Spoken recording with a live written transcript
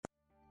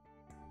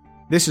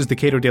This is the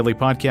Cato Daily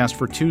Podcast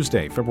for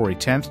Tuesday, February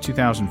 10th,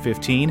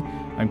 2015.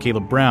 I'm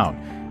Caleb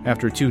Brown.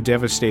 After two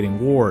devastating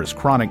wars,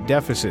 chronic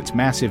deficits,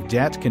 massive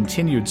debt,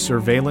 continued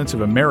surveillance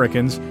of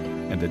Americans,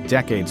 and a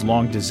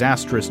decades-long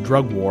disastrous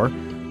drug war,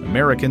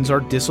 Americans are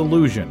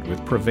disillusioned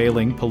with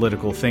prevailing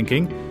political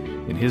thinking.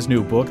 In his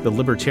new book, The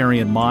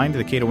Libertarian Mind,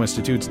 the Cato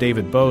Institute's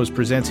David Boaz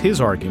presents his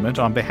argument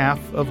on behalf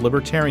of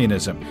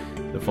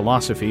libertarianism, the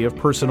philosophy of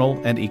personal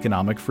and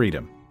economic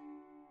freedom.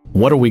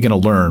 What are we going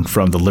to learn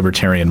from the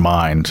libertarian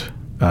mind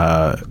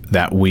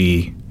that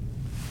we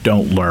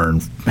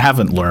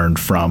haven't learned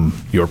from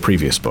your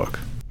previous book?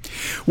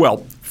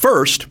 Well,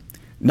 first,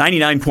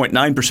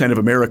 99.9% of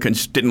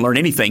Americans didn't learn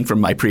anything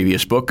from my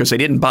previous book because they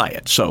didn't buy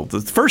it. So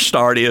the first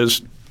start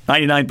is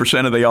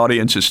 99% of the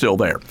audience is still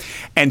there.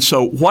 And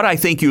so what I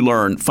think you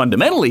learn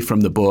fundamentally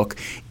from the book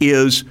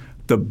is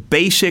the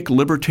basic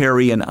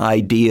libertarian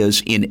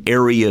ideas in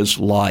areas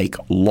like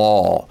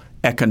law,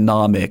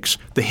 economics,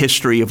 the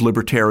history of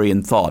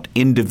libertarian thought,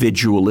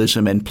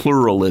 individualism and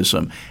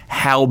pluralism,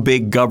 how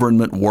big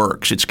government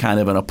works. It's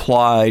kind of an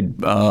applied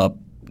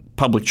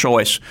public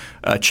choice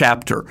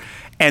chapter.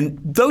 And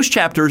those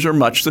chapters are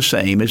much the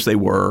same as they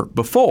were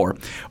before.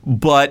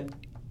 But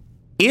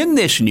in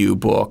this new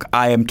book,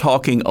 I am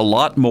talking a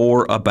lot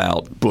more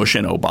about Bush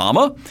and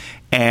Obama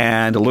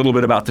and a little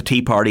bit about the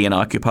Tea Party and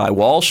Occupy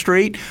Wall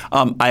Street.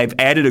 I've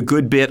added a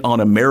good bit on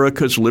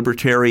America's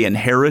libertarian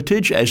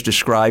heritage as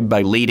described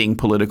by leading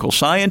political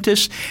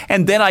scientists.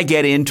 And then I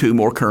get into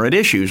more current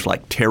issues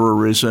like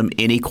terrorism,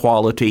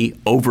 inequality,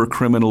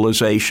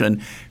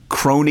 overcriminalization,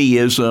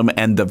 cronyism,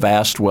 and the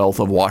vast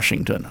wealth of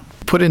Washington.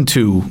 Put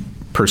into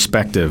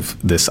perspective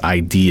this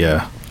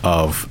idea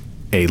of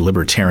a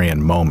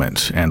libertarian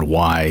moment and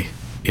why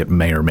it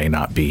may or may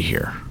not be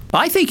here.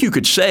 I think you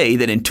could say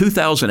that in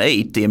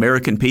 2008, the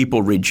American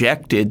people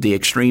rejected the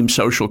extreme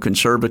social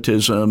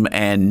conservatism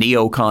and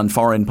neocon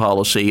foreign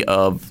policy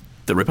of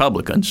the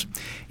Republicans.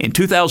 In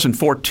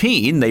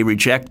 2014, they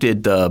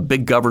rejected the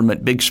big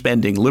government, big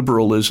spending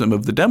liberalism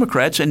of the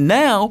Democrats. And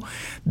now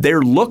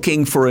they're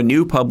looking for a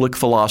new public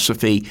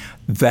philosophy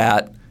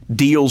that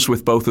deals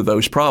with both of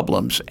those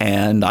problems.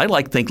 And I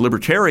think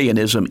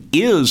libertarianism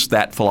is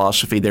that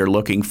philosophy they're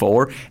looking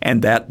for,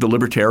 and that the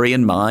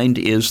libertarian mind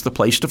is the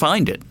place to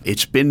find it.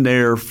 It's been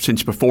there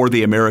since before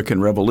the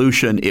American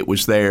Revolution. It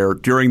was there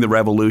during the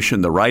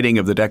Revolution, the writing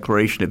of the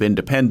Declaration of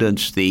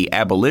Independence, the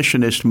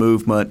abolitionist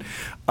movement,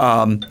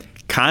 kind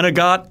of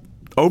got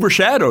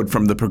overshadowed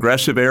from the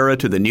Progressive Era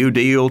to the New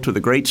Deal to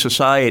the Great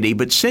Society.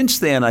 But since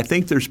then, I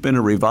think there's been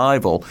a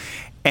revival.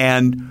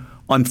 And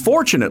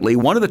unfortunately,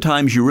 one of the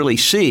times you really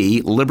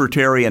see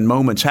libertarian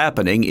moments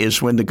happening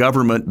is when the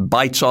government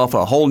bites off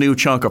a whole new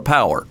chunk of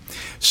power.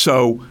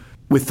 So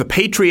with the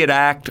Patriot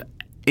Act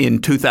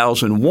in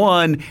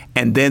 2001,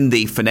 and then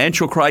the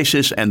financial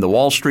crisis and the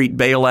Wall Street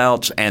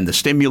bailouts and the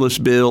stimulus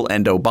bill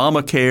and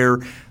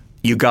Obamacare,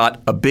 you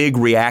got a big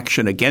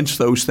reaction against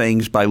those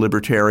things by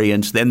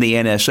libertarians, then the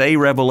NSA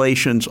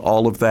revelations,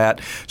 all of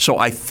that. So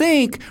I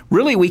think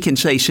really we can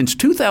say since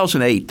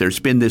 2008, there's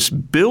been this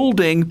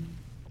building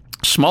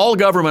small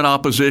government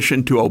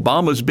opposition to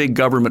Obama's big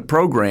government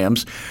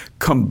programs,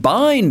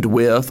 combined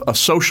with a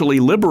socially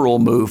liberal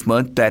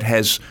movement that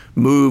has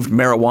moved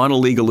marijuana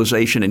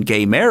legalization and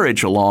gay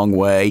marriage a long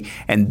way,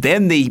 and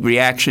then the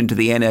reaction to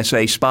the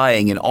NSA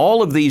spying in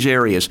all of these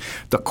areas.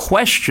 The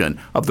question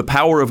of the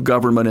power of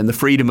government and the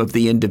freedom of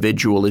the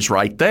individual is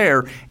right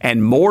there,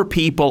 and more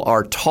people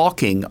are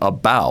talking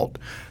about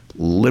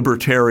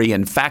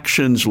libertarian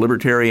factions,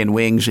 libertarian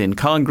wings in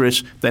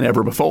Congress than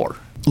ever before.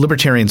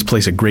 Libertarians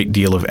place a great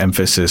deal of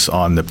emphasis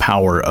on the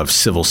power of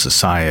civil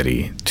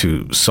society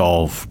to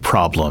solve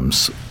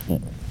problems.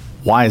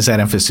 Why is that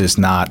emphasis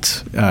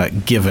not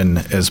given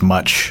as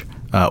much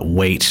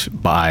weight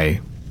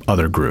by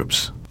other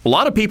groups? A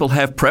lot of people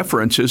have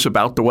preferences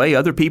about the way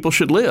other people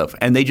should live,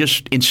 and they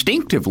just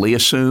instinctively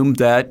assume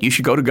that you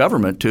should go to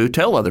government to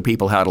tell other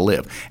people how to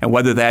live. And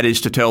whether that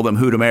is to tell them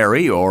who to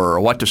marry or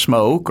what to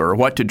smoke or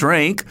what to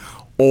drink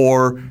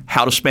or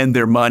how to spend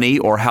their money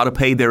or how to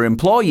pay their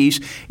employees,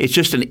 it's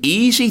just an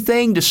easy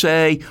thing to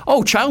say,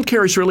 oh,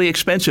 childcare is really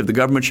expensive, the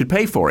government should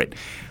pay for it.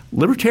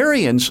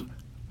 Libertarians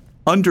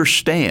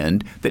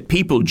understand that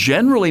people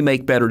generally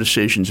make better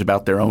decisions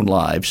about their own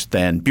lives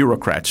than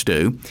bureaucrats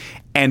do,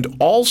 and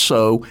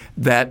also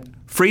that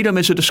freedom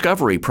is a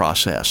discovery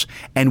process,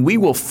 and we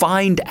will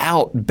find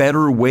out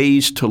better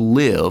ways to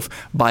live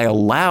by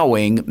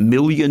allowing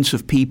millions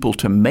of people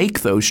to make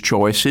those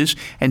choices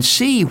and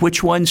see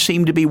which ones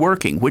seem to be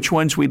working, which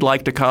ones we'd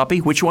like to copy,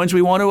 which ones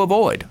we want to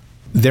avoid.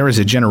 There is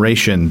a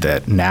generation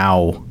that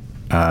now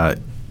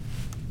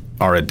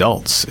are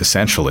adults,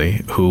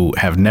 essentially, who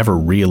have never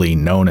really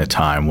known a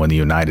time when the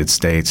United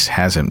States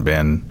hasn't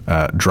been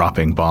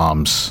dropping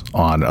bombs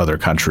on other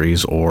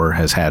countries or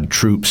has had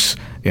troops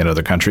in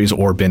other countries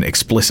or been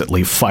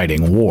explicitly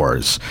fighting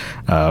wars,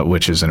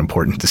 which is an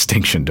important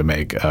distinction to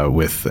make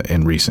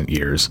in recent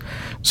years.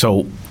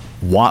 So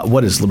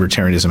what does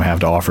libertarianism have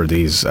to offer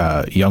these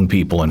young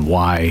people, and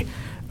why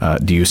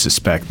do you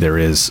suspect there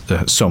is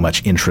so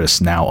much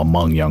interest now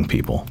among young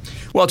people?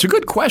 Well, it's a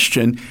good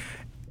question.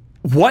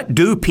 What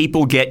do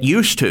people get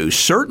used to?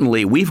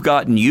 Certainly, we've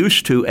gotten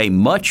used to a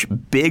much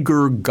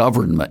bigger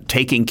government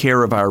taking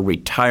care of our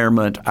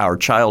retirement, our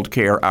child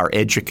care, our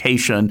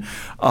education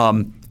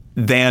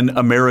than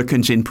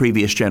Americans in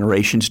previous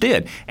generations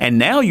did. And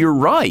now you're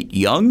right.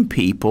 Young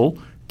people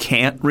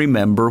can't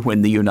remember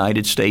when the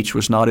United States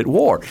was not at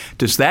war.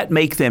 Does that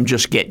make them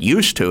just get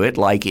used to it,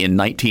 like in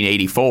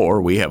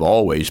 1984, we have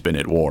always been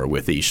at war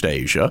with East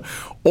Asia,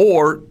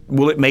 or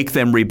will it make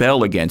them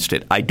rebel against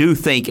it? I do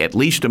think, at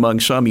least among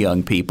some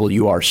young people,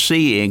 you are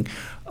seeing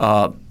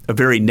a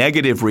very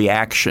negative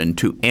reaction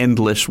to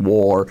endless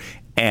war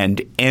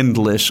and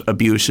endless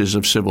abuses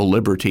of civil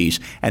liberties,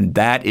 and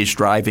that is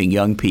driving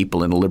young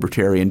people in a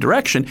libertarian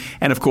direction.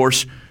 And of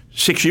course,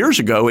 6 years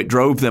ago, it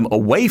drove them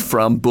away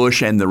from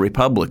Bush and the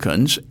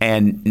Republicans,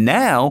 and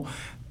now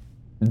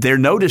they're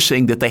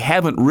noticing that they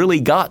haven't really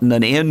gotten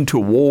an end to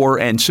war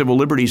and civil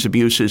liberties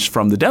abuses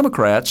from the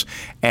Democrats,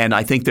 and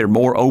I think they're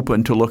more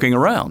open to looking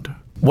around.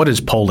 What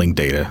does polling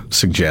data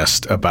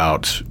suggest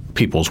about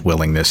people's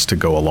willingness to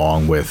go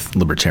along with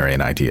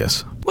libertarian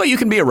ideas? Well, you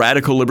can be a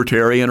radical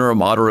libertarian or a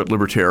moderate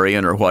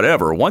libertarian or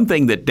whatever. One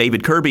thing that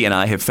David Kirby and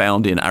I have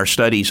found in our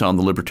studies on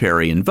the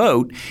libertarian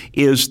vote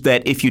is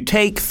that if you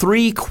take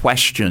 3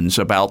 questions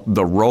about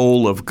the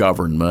role of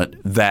government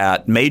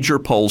that major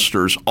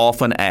pollsters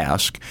often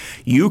ask,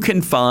 you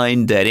can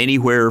find that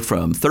anywhere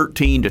from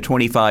 13 to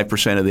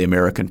 25% of the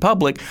American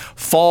public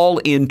fall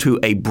into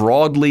a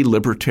broadly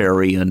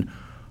libertarian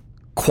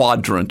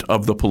quadrant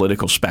of the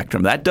political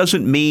spectrum. That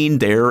doesn't mean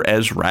they're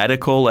as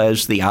radical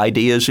as the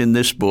ideas in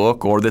this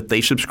book or that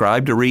they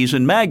subscribe to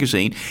Reason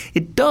magazine.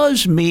 It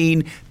does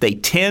mean they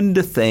tend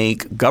to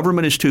think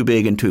government is too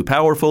big and too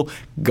powerful.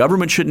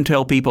 Government shouldn't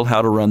tell people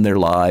how to run their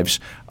lives.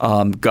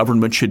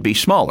 Government should be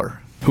smaller.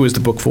 Who is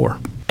the book for?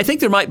 I think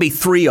there might be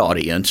 3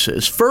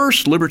 audiences.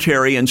 First,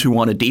 libertarians who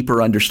want a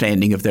deeper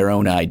understanding of their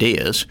own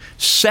ideas.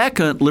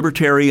 Second,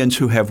 libertarians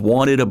who have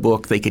wanted a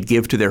book they could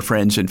give to their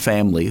friends and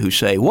family who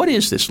say, what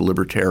is this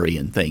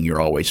libertarian thing you're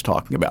always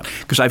talking about?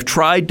 Because I've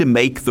tried to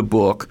make the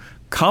book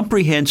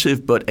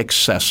comprehensive but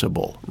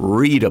accessible,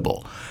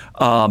 readable.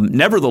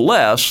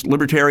 Nevertheless,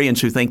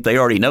 libertarians who think they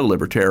already know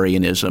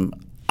libertarianism,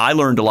 I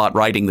learned a lot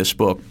writing this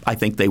book. I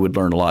think they would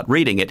learn a lot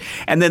reading it.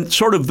 And then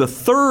sort of the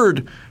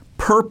third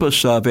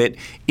purpose of it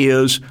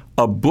is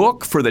a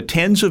book for the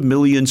tens of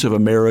millions of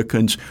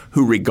Americans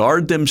who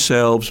regard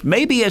themselves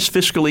maybe as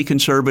fiscally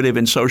conservative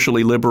and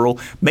socially liberal,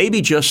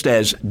 maybe just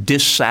as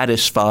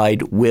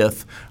dissatisfied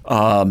with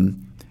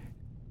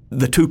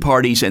the two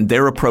parties and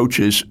their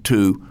approaches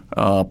to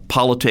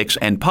politics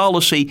and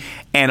policy,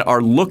 and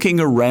are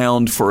looking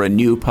around for a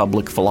new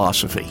public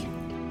philosophy.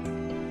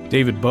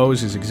 David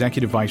Boaz is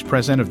Executive Vice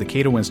President of the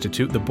Cato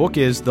Institute. The book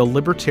is The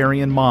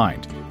Libertarian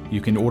Mind. You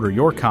can order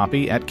your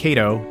copy at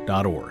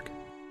cato.org.